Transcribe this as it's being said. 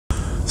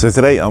So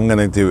today I'm going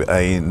to do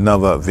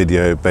another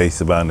video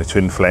based around the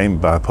twin flame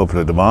by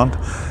popular demand,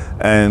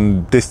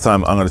 and this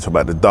time I'm going to talk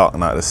about the dark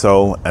night of the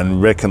soul and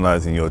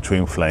recognizing your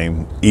twin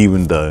flame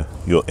even though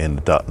you're in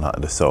the dark night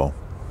of the soul.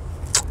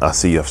 I'll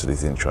see you after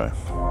this intro.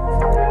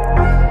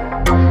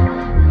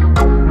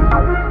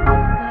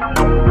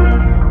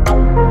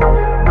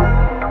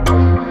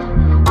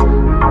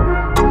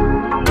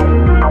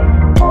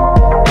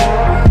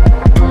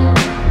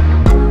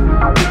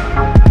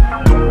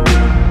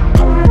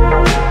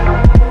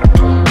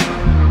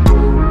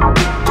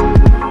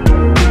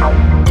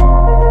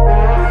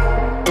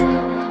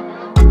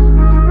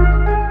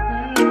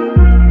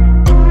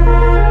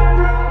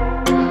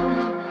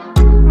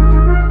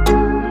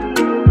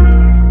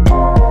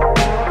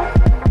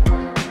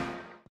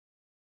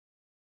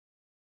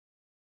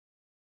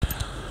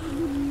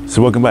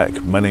 So welcome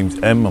back. My name's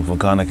Em. I'm from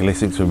Karnak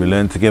Holistics, where we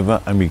learn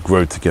together and we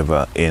grow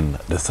together in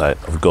the sight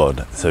of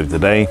God. So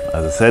today,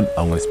 as I said,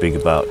 I'm going to speak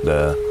about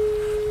the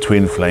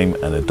twin flame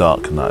and the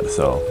dark night of the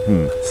soul.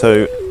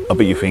 So I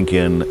bet you're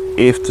thinking,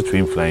 if the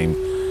twin flame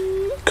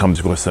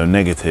comes across so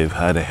negative,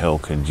 how the hell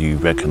can you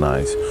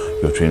recognize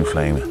your twin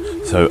flame?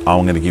 So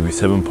I'm going to give you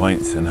 7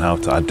 points on how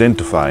to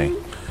identify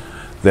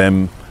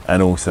them,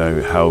 and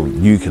also how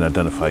you can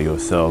identify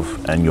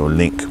yourself and your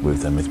link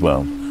with them as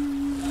well.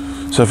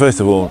 So first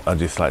of all, I'd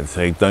just like to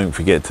say, don't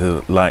forget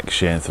to like,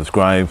 share and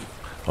subscribe.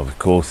 Of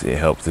course, it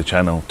helps the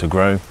channel to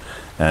grow,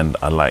 and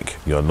I like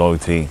your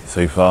loyalty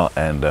so far.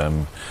 And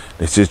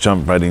let's just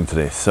jump right into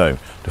this. So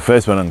the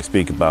first one I'm going to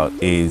speak about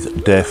is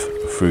death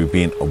through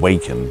being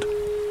awakened.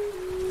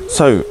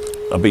 So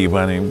I bet you're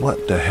wondering,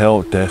 what the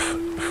hell, death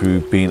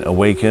through being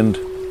awakened?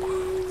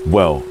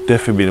 Well,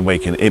 death through being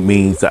awakened, it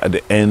means that at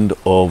the end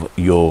of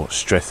your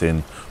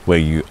stressing where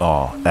you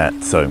are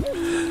at. So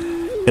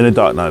in the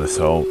dark night of the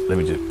soul, let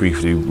me just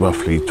briefly,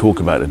 roughly talk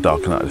about the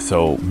dark night of the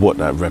soul, what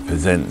that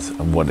represents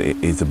and what it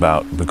is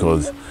about,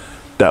 because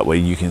that way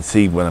you can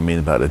see what I mean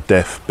about the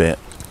death bit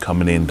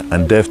coming in.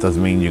 And death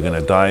doesn't mean you're going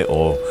to die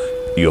or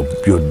your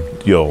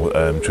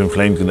twin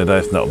flame's going to die.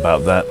 It's not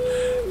about that.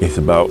 It's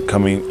about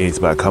coming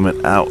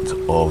out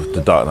of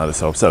the dark night of the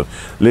soul. So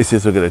let's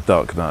just look at the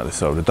dark night of the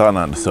soul. The dark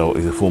night of the soul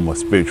is a form of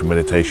spiritual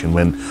meditation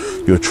when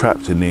you're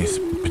trapped in this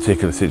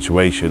particular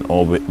situation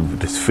or with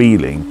this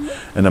feeling,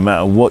 and no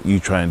matter what you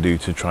try and do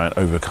to try and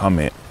overcome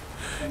it,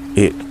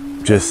 it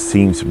just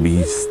seems to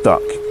be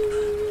stuck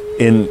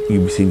in,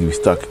 you seem to be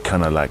stuck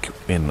kind of like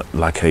in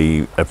like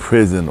a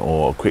prison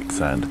or a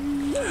quicksand.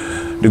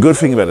 The good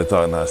thing about the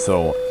dark night of the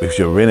soul, if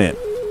you're in it,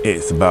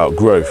 it's about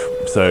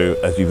growth. So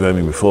as you've heard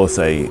me before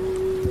say,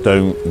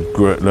 don't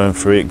learn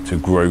through it to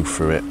grow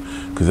through it,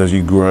 because as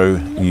you grow,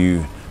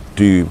 you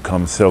do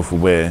become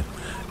self-aware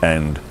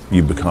and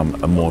you become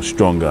a more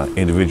stronger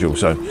individual.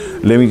 So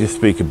let me just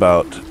speak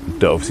about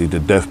obviously the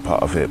death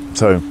part of it.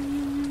 So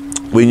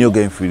when you're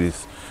going through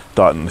this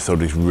darkness or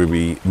this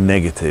really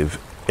negative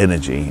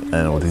energy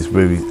or this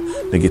really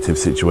negative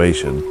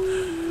situation,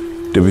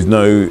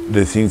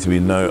 there seems to be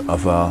no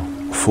other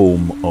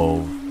form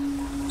of,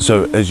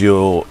 so as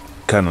you're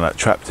kind of like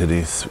trapped in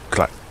this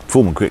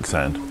form of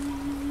quicksand,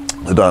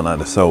 the dark night of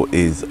the soul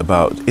is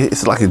about,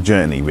 it's like a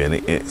journey really.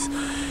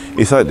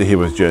 It's like the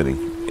hero's journey.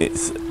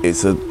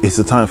 It's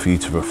a time for you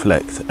to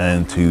reflect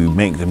and to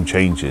make them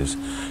changes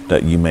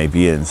that you may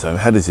be in. So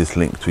how does this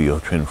link to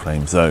your twin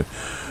flame? So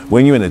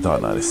when you're in the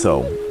dark night of the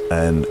soul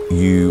and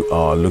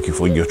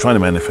you're trying to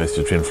manifest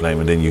your twin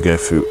flame, and then you go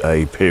through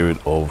a period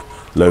of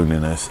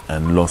loneliness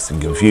and loss and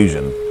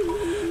confusion,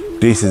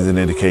 this is an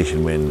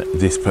indication when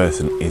this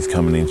person is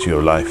coming into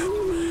your life,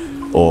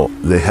 or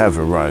they have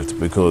arrived,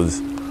 because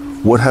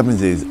what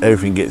happens is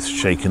everything gets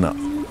shaken up.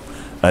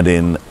 And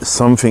then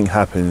something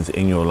happens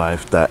in your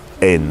life that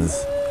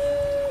ends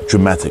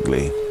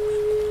dramatically.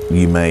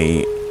 You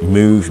may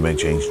move, you may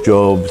change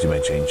jobs, you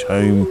may change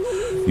home,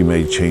 you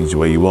may change the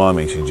way you are, you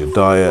may change your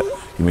diet,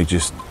 you may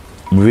just,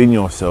 within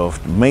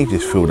yourself, may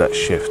just feel that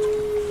shift.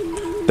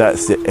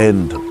 That's the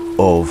end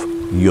of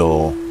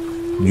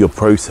your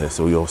process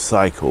or your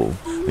cycle,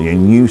 and your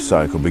new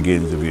cycle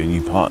begins with your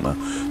new partner.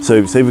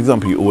 So say for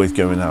example, you're always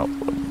going out,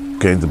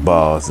 going to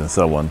bars and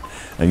so on,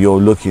 and you're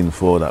looking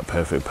for that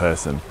perfect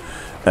person,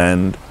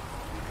 and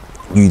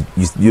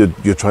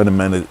you're trying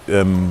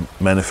to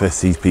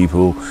manifest these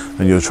people,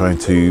 and you're trying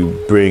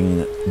to bring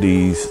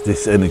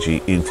this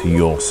energy into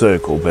your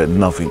circle, but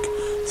nothing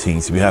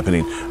seems to be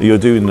happening. And you're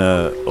doing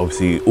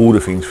obviously all the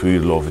things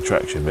through the law of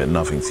attraction, but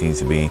nothing seems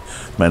to be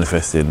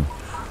manifesting.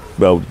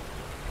 Well,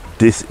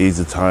 this is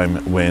a time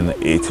when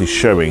it is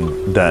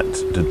showing that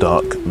the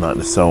dark night of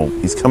the soul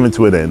is coming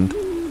to an end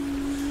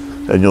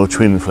and your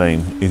twin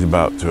flame is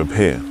about to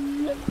appear.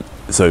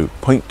 So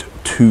point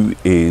 2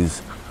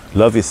 is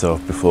love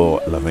yourself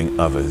before loving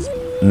others.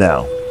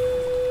 Now,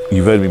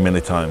 you've heard me many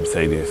times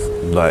say this,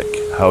 like,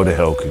 how the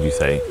hell could you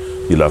say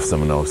you love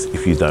someone else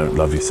if you don't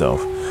love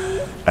yourself?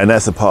 And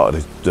that's a part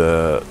of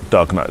the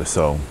dark night of the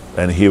soul.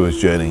 And the hero's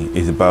journey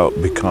is about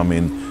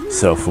becoming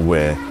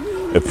self-aware,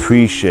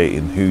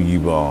 appreciating who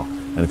you are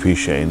and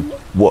appreciating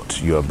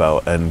what you're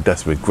about, and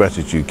that's where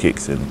gratitude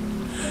kicks in.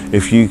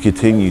 If you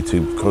continue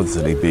to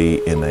constantly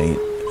be in a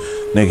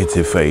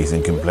negative phase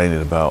and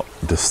complaining about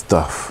the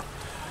stuff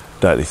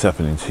that is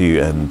happening to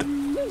you, and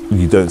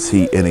you don't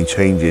see any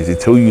changes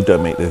until you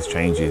don't make those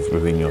changes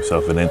within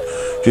yourself, and then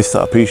just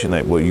start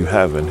appreciating what you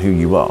have and who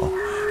you are,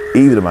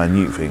 even the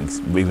minute things,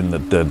 even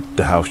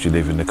the house you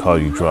live in, the car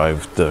you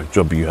drive, the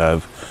job you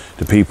have,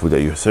 the people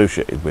that you're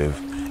associated with,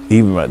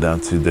 even right down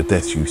to the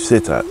desk you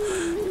sit at.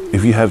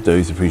 If you have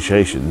those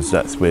appreciations,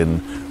 that's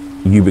when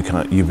you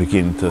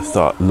begin to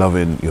start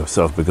loving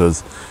yourself,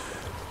 because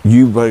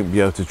you won't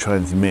be able to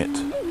transmit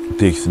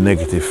this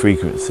negative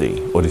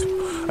frequency, or this,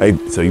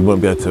 so you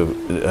won't be able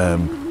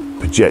to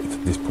project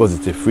this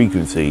positive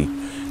frequency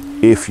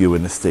if you're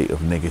in a state of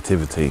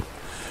negativity.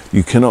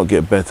 You cannot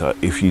get better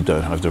if you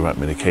don't have the right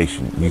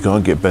medication. You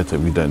can't get better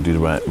if you don't do the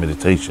right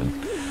meditation.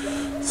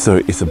 So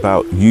it's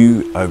about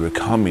you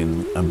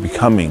overcoming and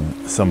becoming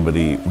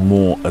somebody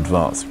more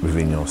advanced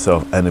within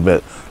yourself, and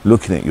about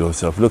looking at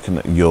yourself, looking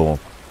at the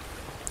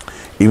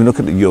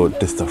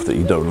stuff that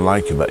you don't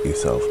like about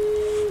yourself.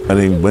 And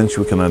then once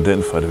you can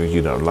identify the things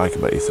you don't like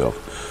about yourself,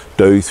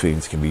 those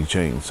things can be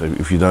changed. So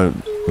if you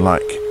don't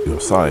like your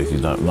size, you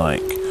don't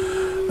like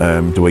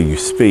the way you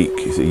speak,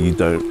 you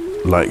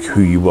don't like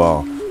who you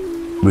are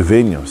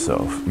within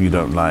yourself, you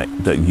don't like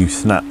that you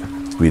snap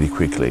really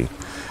quickly.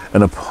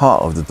 And a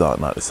part of the dark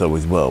night of soul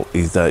as well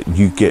is that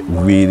you get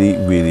really,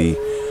 really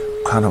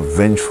kind of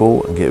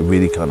vengeful and get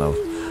really kind of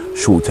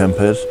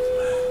short-tempered.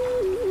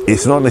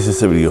 It's not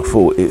necessarily your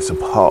fault, it's a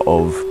part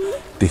of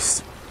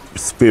this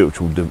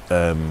spiritual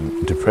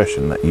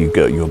depression that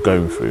you're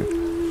going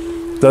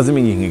through. Doesn't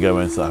mean you can go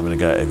and start having a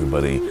go at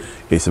everybody.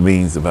 It's a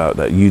means about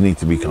that you need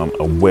to become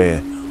aware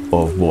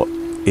of what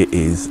it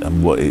is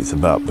and what it's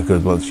about,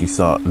 because once you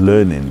start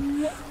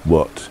learning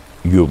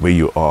where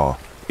you are,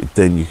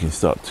 then you can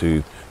start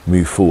to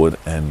move forward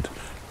and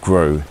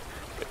grow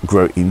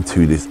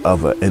into this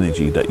other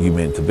energy that you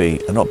meant to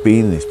be, and not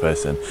being this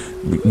person.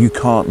 You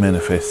can't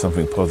manifest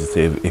something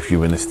positive if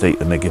you're in a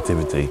state of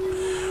negativity.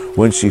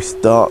 Once you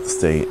start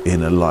staying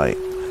in a light,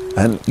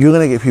 and you're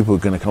going to get people who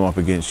are going to come up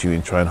against you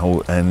and try and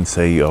hold and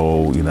say,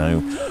 oh, you know,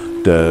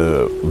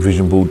 the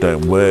vision board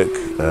don't work,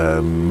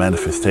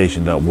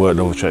 manifestation don't work,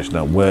 law of attraction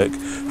don't work,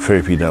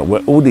 therapy don't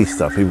work, all these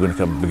stuff. People are going to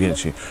come up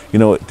against you. You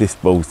know what, this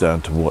boils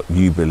down to what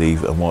you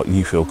believe and what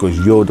you feel,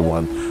 because you're the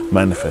one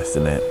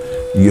manifesting it.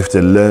 You have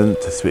to learn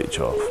to switch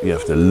off. You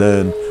have to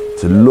learn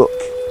to look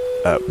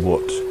at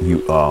what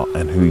you are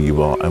and who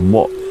you are and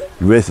what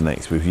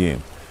resonates with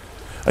you.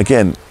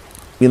 Again,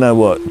 you know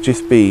what,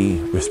 just be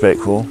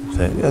respectful,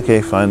 say,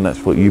 okay, fine, that's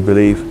what you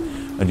believe,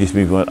 and just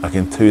move on. I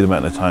can tell you the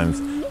amount of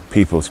times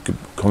people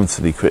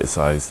constantly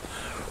criticize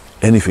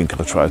anything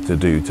I try to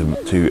do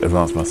to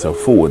advance myself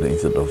forward,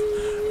 instead of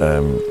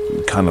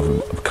kind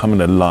of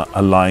becoming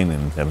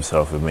aligning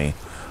themselves with me.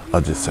 I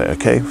just say,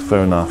 okay,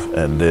 fair enough,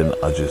 and then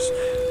I just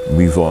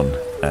move on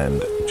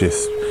and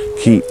just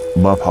keep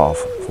my path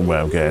from where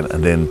I'm going,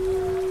 and then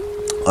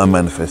I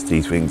manifest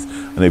these things,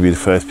 and they'll be the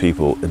first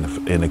people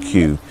in a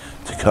queue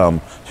to come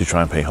to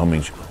try and pay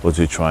homage, or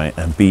to try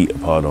and be a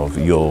part of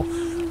your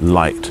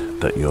light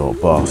that you're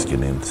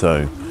basking in.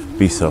 So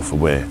be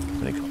self-aware.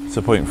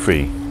 So point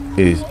 3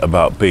 is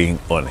about being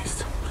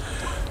honest.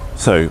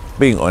 So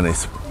being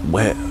honest,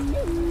 where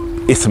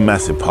it's a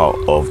massive part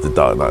of the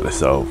dark night of the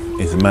soul.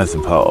 It's a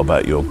massive part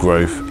about your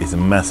growth. It's a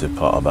massive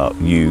part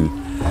about you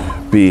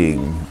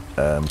being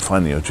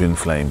finding your twin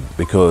flame,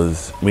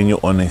 because when you're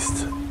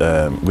honest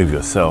with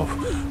yourself,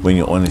 when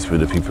you're honest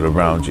with the people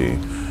around you,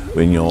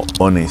 when you're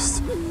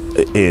honest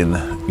in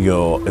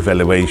your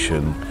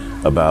evaluation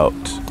about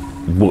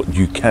what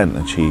you can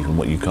achieve and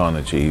what you can't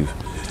achieve,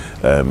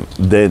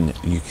 then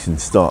you can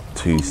start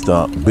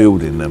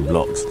building them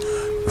blocks.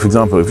 For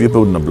example, if you're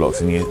building the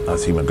blocks, and I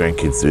see my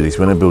grandkids do this,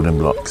 when they're building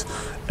blocks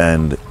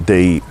and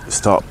they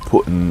start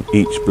putting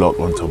each block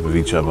on top of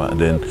each other, and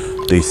then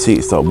they see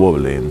it start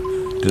wobbling,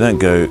 they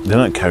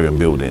don't carry on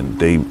building,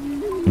 they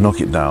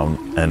knock it down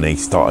and they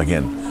start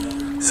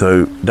again.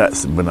 So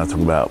that's when I talk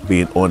about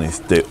being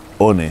honest. They're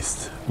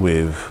honest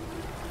with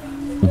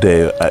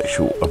their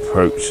actual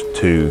approach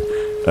to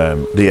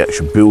the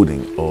actual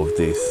building of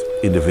this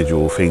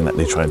individual thing that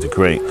they're trying to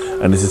create.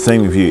 And it's the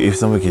same with you. If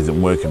something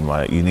isn't working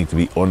right, you need to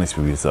be honest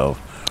with yourself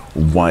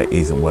why it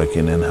isn't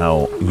working and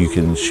how you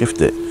can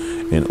shift it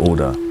in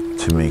order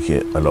to make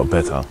it a lot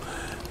better.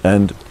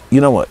 And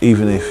you know what,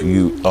 even if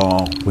you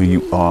are where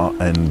you are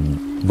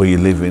and where you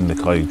live in, the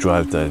car you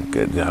drive, the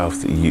house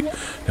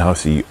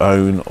that you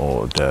own,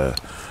 or the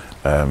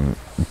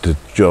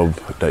job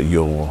that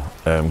you're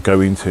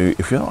going to,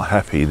 if you're not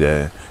happy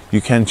there,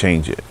 you can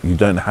change it. You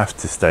don't have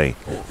to stay.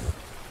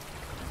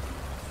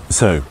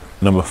 So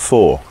number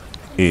 4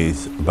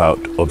 is about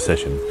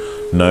obsession.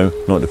 No,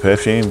 not the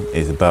perfume.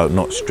 It's about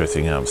not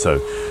stressing out. So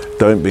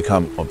don't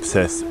become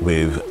obsessed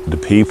with the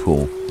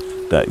people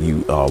that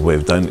you are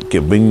with. Don't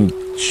get, when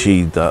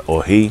she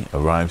or he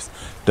arrives,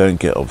 don't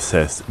get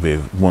obsessed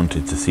with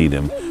wanting to see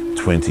them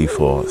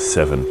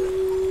 24/7.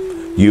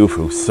 You'll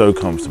feel so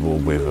comfortable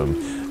with them,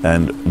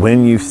 and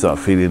when you start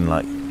feeling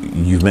like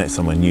you've met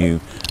someone new,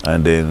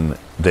 and then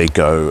they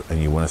go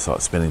and you want to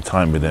start spending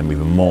time with them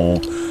even more,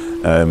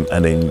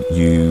 and then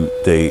you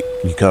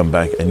come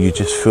back and you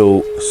just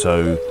feel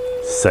so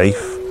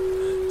safe,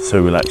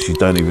 so relaxed, you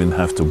don't even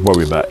have to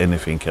worry about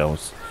anything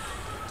else.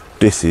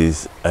 This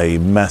is a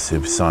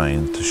massive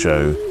sign to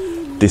show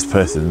this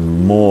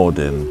person more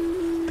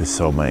than the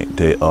soulmate.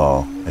 They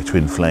are a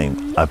twin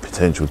flame, a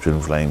potential twin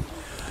flame.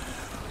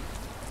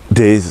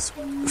 There's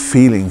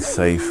feeling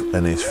safe,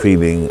 and there's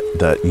feeling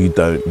that you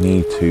don't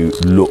need to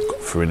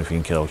look for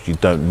anything else. You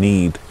don't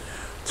need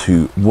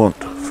to want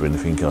for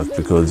anything else,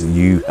 because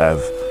you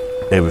have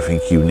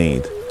everything you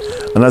need.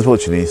 And I was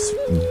watching this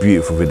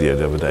beautiful video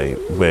the other day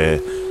where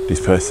this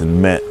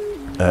person met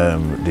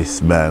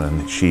this man,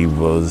 and she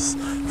was,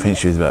 I think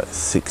she was about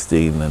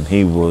 16 and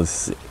he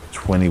was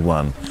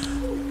 21,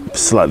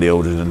 slightly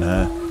older than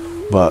her,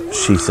 but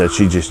she said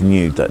she just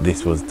knew that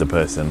this was the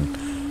person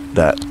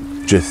that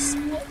just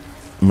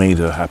made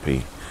her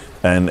happy.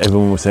 And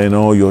everyone was saying,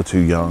 oh, you're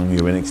too young,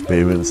 you're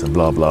inexperienced, and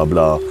blah blah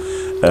blah,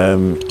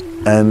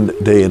 and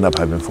they end up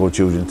having 4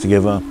 children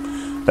together.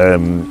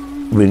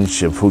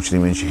 Unfortunately,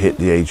 when she hit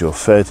the age of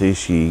 30,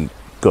 she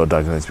got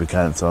diagnosed with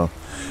cancer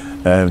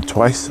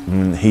twice.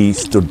 He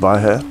stood by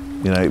her,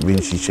 you know,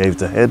 when she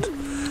shaved her head,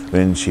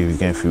 when she was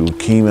going through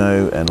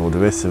chemo and all the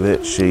rest of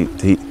it.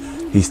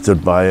 He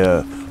stood by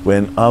her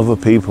when other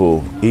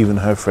people, even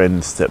her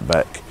friends, stepped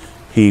back.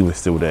 He was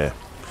still there,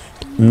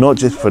 not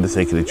just for the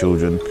sake of the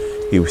children.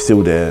 He was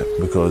still there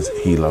because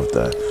he loved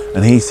her.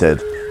 And he said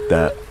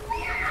that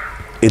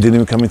it didn't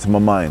even come into my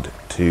mind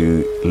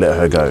to let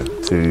her go,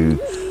 to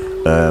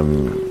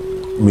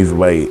move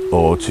away,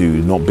 or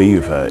to not be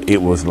with her.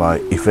 It was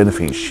like, if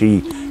anything,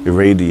 she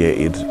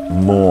irradiated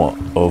more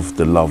of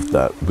the love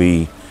that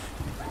we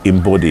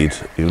embodied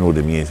in all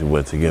them years we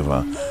were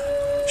together.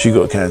 She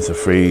got cancer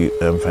free,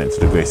 thanks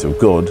to the grace of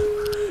God,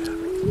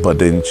 but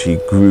then she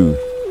grew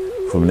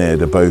from there.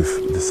 They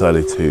both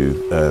decided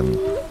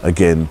to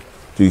again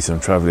do some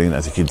traveling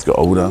as the kids got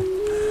older,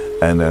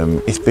 and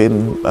it's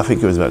been, I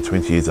think it was about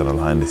 20 years down the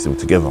line, they're still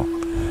together.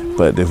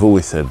 But they've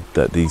always said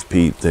that these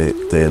people,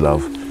 their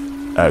love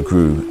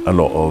outgrew a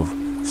lot of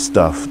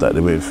stuff that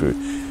they went through.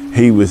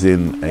 He was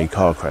in a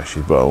car crash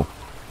as well,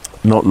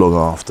 not long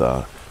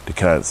after the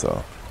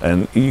cancer,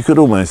 and you could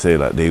almost say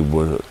like they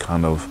were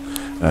kind of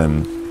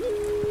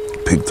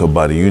picked up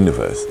by the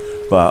universe.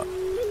 But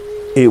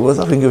it was,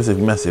 I think it was a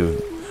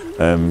massive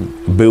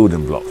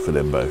building block for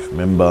them both.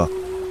 Remember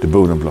the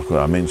building block that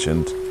I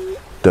mentioned?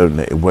 Don't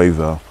let it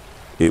waver.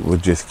 It will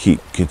just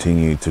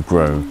continue to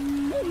grow,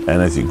 and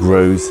as it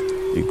grows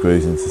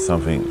into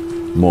something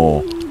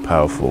more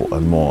powerful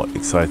and more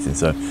exciting.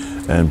 So,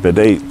 but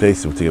they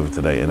still together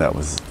today, and that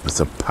was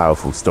a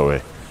powerful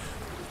story.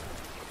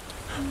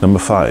 Number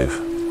 5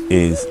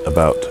 is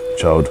about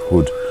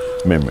childhood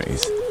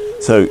memories.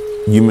 So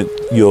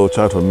your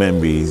childhood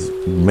memories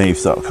may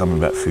start coming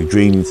back through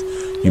dreams.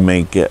 You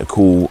may get a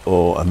call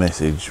or a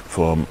message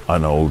from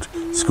an old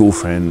school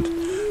friend.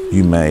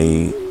 You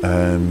may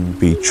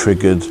be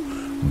triggered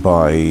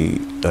by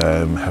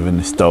having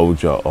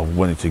nostalgia of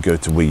wanting to go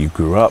to where you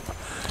grew up.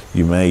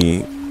 You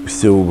may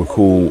still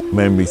recall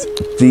memories.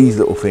 These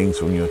little things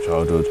from your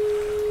childhood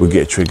will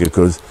get triggered,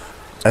 because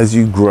as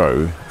you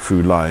grow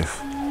through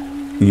life,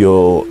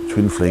 your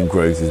twin flame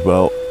grows as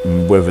well,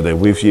 whether they're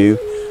with you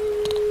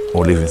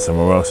or living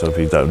somewhere else. So if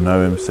you don't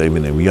know them, say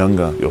when they were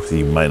younger, obviously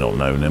you may not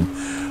know them,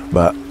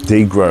 but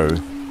they grow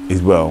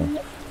as well.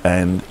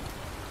 And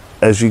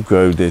as you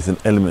grow, there's an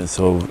element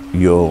of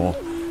your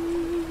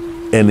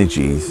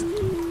energies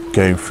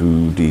going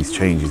through these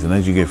changes, and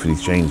as you go through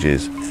these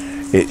changes,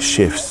 it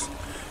shifts,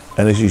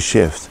 and as you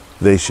shift,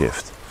 they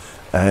shift.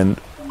 And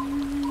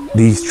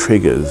these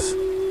triggers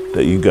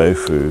that you go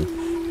through,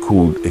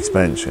 called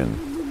expansion,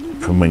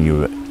 from when you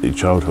were in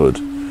childhood,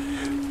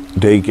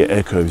 they get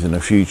echoes in the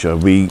future.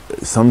 We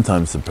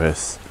sometimes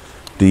suppress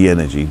the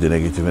energy, the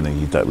negative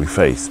energy that we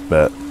face,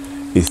 but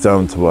it's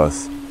down to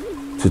us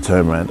to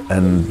turn around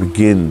and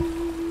begin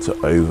to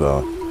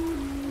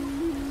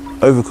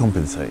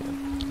overcompensate.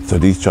 So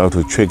these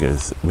childhood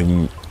triggers,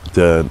 when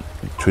the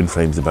twin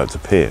flame's about to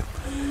appear,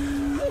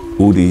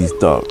 all these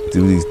dark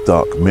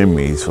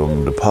memories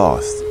from the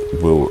past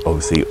will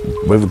obviously,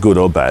 whether good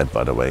or bad,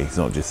 by the way, it's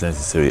not just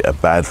necessarily a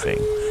bad thing.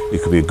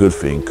 It could be a good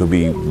thing, could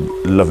be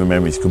loving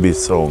memories, could be a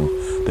song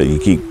that you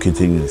keep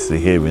continuously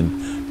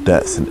hearing.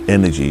 That's an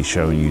energy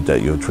showing you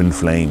that your twin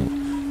flame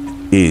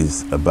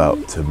is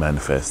about to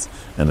manifest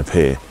and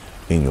appear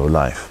in your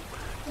life.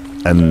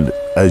 And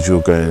as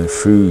you're going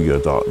through your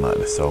dark night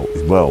of the soul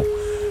as well,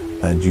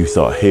 and you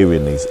start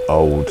hearing these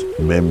old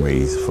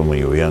memories from when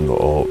you were younger,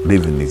 or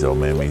living these old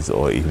memories,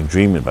 or even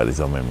dreaming about these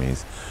old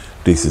memories,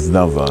 this is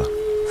another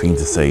thing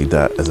to say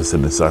that, as I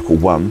said in cycle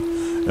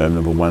 1,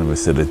 number 1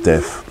 was said the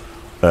death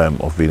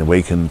of being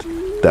awakened.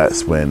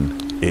 That's when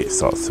it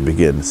starts to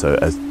begin. So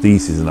as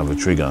this is another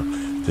trigger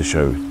to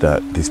show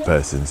that this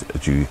person's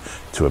due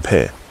to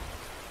appear.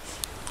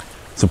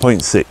 So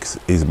point 6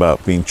 is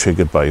about being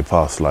triggered by your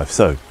past life.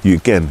 So you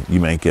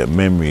may get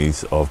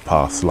memories of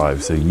past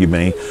lives. So you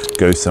may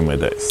go somewhere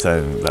that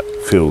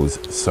feels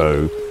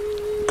so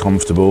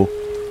comfortable,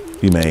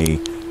 You may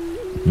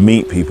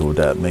meet people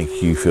that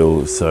make you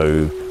feel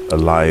so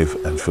alive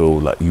and feel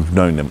like you've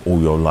known them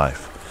all your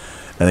life.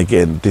 And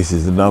again, this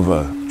is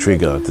another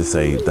trigger to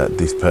say that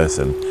this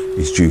person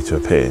is due to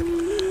appear.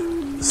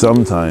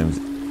 Sometimes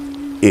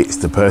it's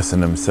the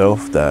person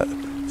themselves that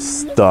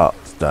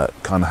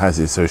kind of has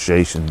the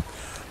association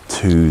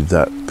to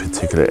that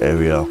particular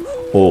area,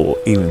 or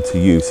even to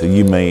you. So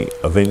you may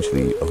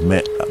eventually have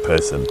met that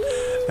person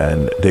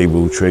and they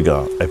will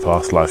trigger a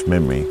past life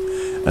memory.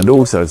 And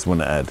also I just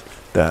want to add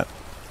that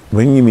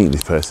when you meet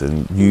this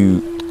person,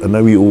 I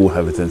know we all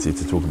have a tendency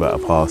to talk about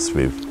our past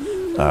with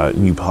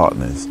new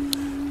partners,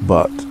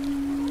 but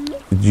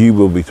you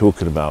will be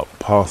talking about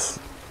past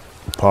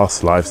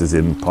lives, as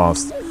in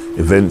past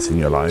events in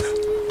your life,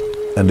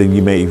 and then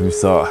you may even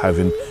start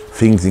having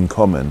things in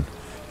common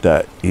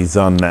that is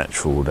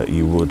unnatural that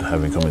you would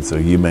have in common. So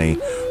you may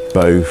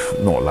both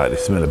not like the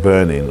smell of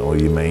burning, or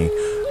you may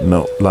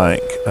not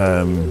like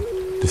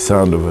the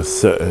sound of a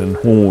certain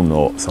horn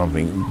or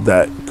something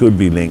that could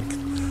be linked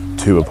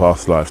to a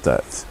past life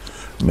that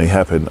may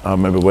happen. I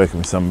remember working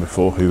with someone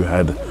before who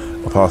had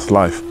a past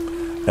life,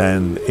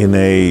 and in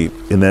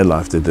their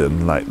life they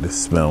didn't like the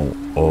smell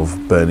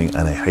of burning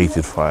and they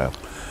hated fire.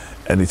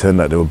 And it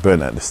turned out they were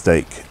burnt at the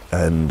stake,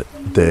 and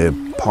their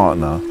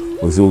partner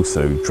was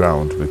also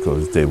drowned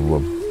because they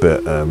were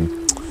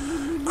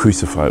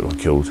crucified, or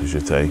killed I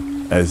should say,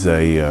 as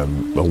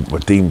were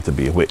deemed to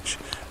be a witch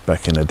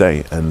back in the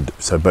day. And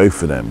so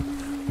both of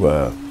them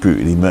were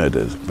brutally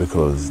murdered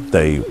because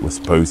they were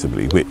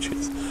supposedly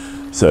witches.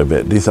 So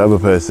but this other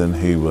person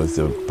who was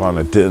the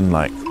partner didn't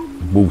like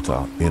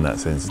water, in that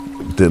sense,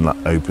 didn't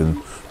like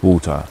open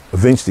water,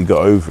 eventually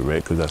got over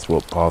it, because that's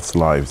what past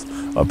lives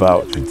are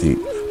about.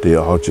 They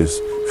are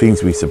just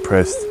things we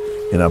suppressed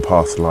in our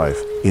past life,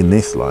 in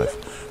this life,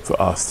 for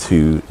us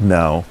to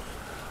now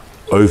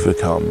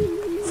overcome,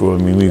 for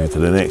when we move into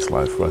the next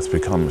life, for us to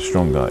become a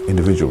stronger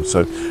individual.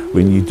 So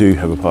when you do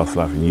have a past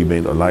life and you may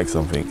not like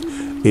something,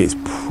 it's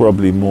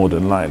probably more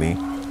than likely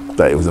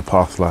that it was a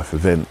past life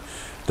event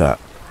that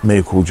may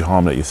have caused you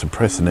harm, that you're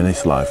suppressing in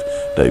this life,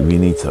 that we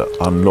need to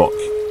unlock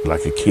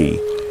like a key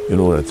in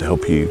order to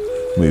help you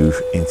move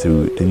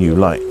into the new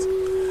light.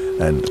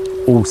 And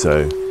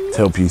also to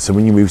help you, so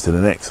when you move to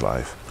the next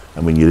life,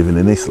 and when you're living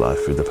in this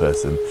life with the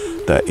person,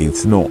 that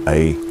it's not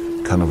a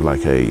kind of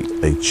like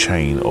a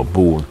chain or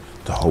ball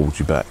to hold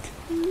you back.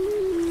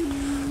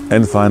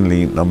 And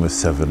finally, number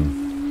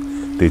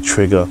 7, they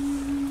trigger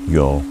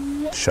your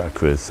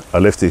chakras. I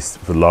left this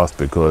for last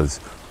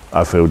because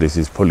I feel this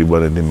is probably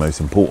one of the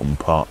most important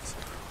parts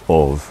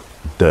of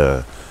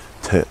the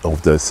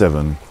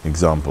 7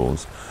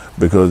 examples,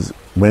 because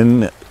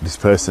when this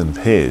person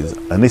appears,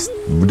 and this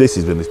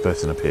is when this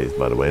person appears,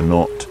 by the way,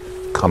 not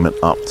coming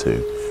up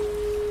to,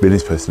 when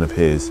this person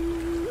appears,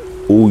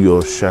 all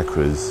your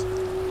chakras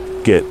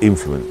get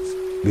influenced.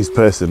 This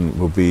person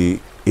will be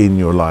in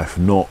your life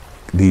not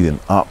leading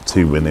up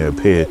to when they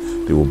appear,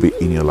 they will be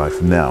in your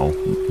life now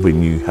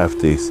when you have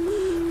this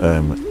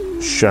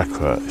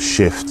chakra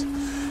shift.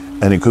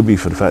 And it could be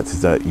for the fact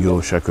is that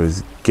your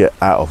chakras get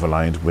out of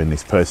aligned when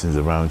this person is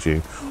around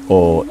you,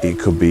 or it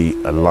could be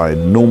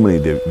aligned. Normally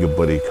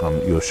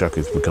your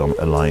chakras become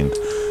aligned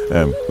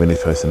when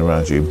this person is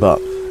around you, but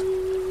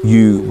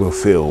you will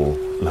feel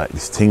like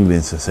this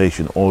tingling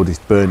sensation, or this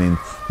burning,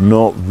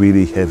 not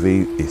really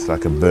heavy, it's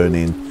like a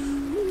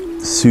burning,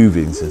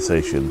 soothing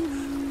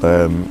sensation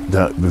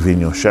that within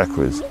your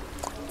chakras.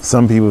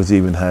 Some people have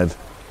even had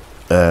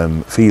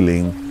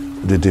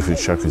feeling the different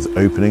chakras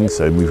opening,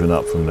 so moving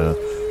up from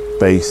the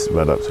base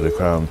right up to the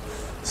crown.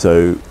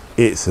 So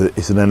it's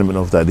an element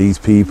of that. These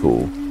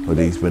people, or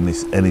when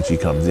this energy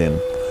comes in,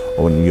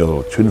 or when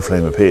your twin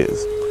flame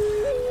appears,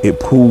 it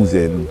pulls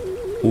in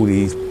all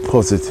these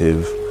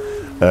positive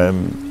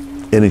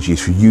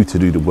energies for you to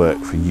do the work,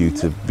 for you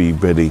to be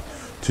ready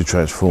to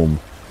transform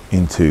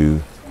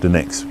into the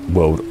next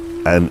world.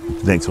 And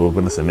the next world,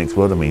 when I say next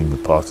world, I mean the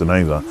past and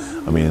over.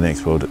 I mean the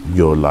next world,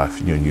 your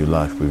life, your new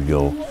life with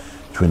your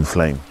twin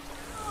flame.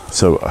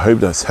 So I hope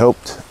that's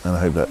helped, and I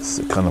hope that's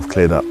kind of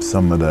cleared up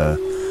some of the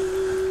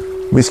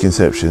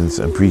misconceptions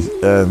and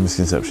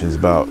misconceptions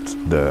about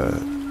the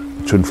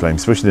twin flame,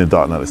 especially in the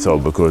dark night of the soul,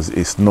 because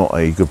it's not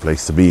a good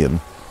place to be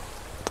in,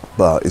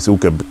 but it's all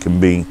can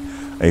be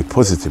a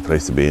positive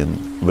place to be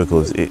in,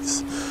 because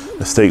it's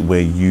a state where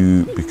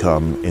you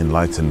become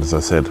enlightened, as I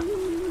said,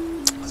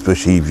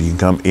 especially if you can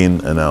come in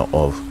and out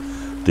of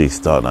this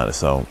dark night of the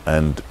soul.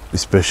 And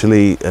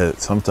especially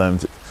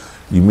sometimes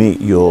you meet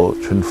your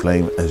twin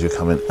flame as you're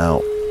coming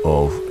out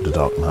of the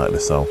dark night of the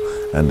soul,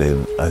 and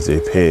then as they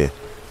appear,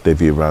 they'll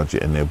be around you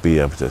and they'll be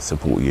able to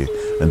support you.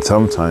 And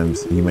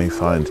sometimes you may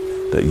find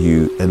that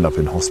you end up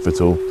in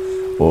hospital,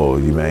 or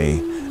you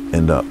may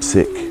end up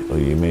sick, or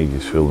you may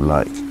just feel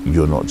like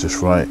you're not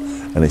just right,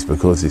 and it's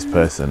because this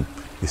person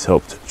has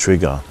helped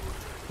trigger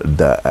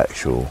that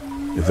actual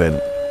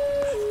event.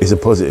 It's a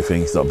positive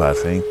thing, it's not a bad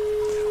thing.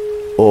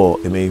 Or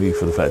it may be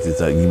for the fact is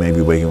that you may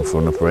be waiting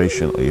for an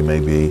operation, or you may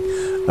be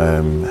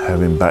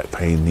having back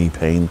pain, knee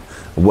pain,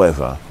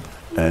 whatever.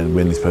 and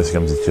when this person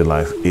comes into your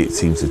life, it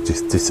seems to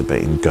just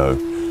dissipate and go.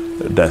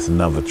 That's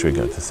another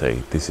trigger to say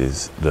this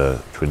is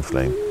the twin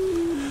flame.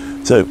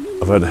 So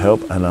I've had to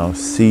help, and I'll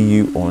see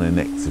you on the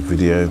next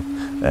video,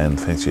 and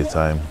thanks for your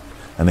time.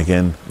 And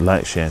again,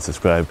 like, share and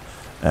subscribe,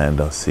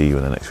 and I'll see you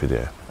in the next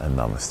video, and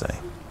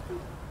namaste.